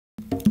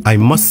I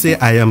must say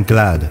I am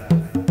glad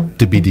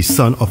to be the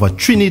son of a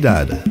Trini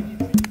Dad,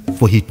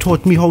 for he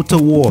taught me how to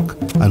walk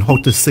and how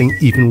to sing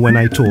even when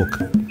I talk,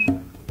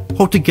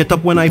 how to get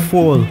up when I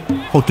fall,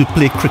 how to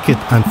play cricket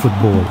and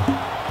football,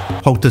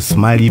 how to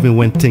smile even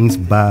when things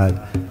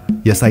bad.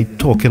 Yes, I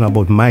talking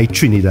about my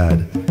Trini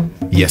Dad.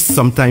 Yes,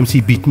 sometimes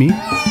he beat me,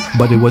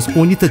 but it was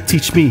only to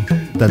teach me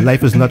that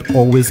life is not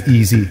always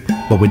easy,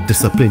 but with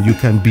discipline you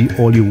can be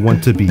all you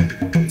want to be.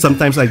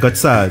 Sometimes I got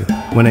sad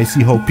when I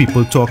see how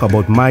people talk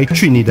about my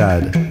Trini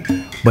Dad,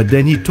 but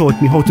then he taught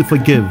me how to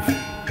forgive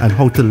and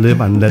how to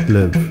live and let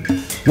live.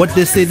 What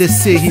they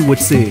say he would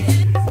say,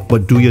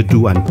 but do you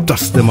do and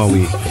dust them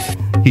away.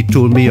 He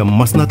told me you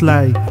must not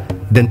lie,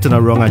 then turn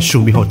around and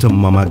show me how to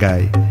mama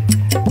guy.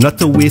 Not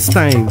to waste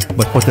time,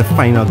 but how to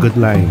find a good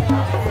line,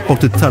 how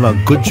to tell a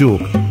good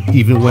joke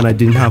even when I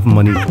didn't have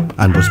money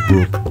and was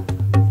broke.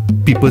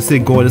 People say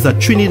God is a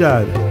Trini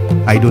Dad.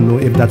 I don't know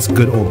if that's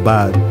good or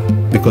bad,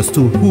 because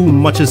to whom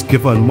much is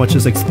given, much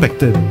is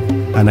expected,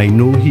 and I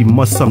know he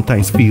must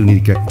sometimes feel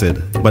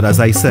neglected. But as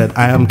I said,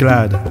 I am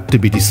glad to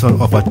be the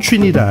son of a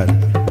Trini Dad,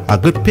 a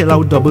good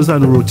pilau doubles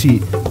and roti,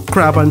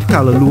 crab and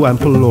callaloo and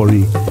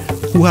pulori,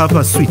 who have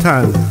a sweet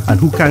hand and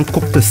who can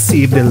cook to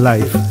save their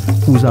life,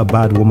 who's a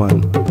bad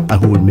woman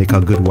and who will make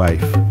a good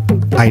wife.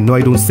 I know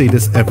I don't say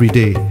this every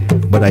day,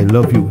 but I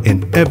love you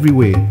in every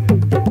way.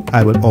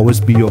 I will always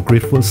be your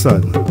grateful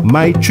son,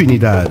 my Trini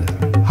Dad.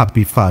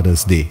 Happy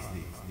Father's Day.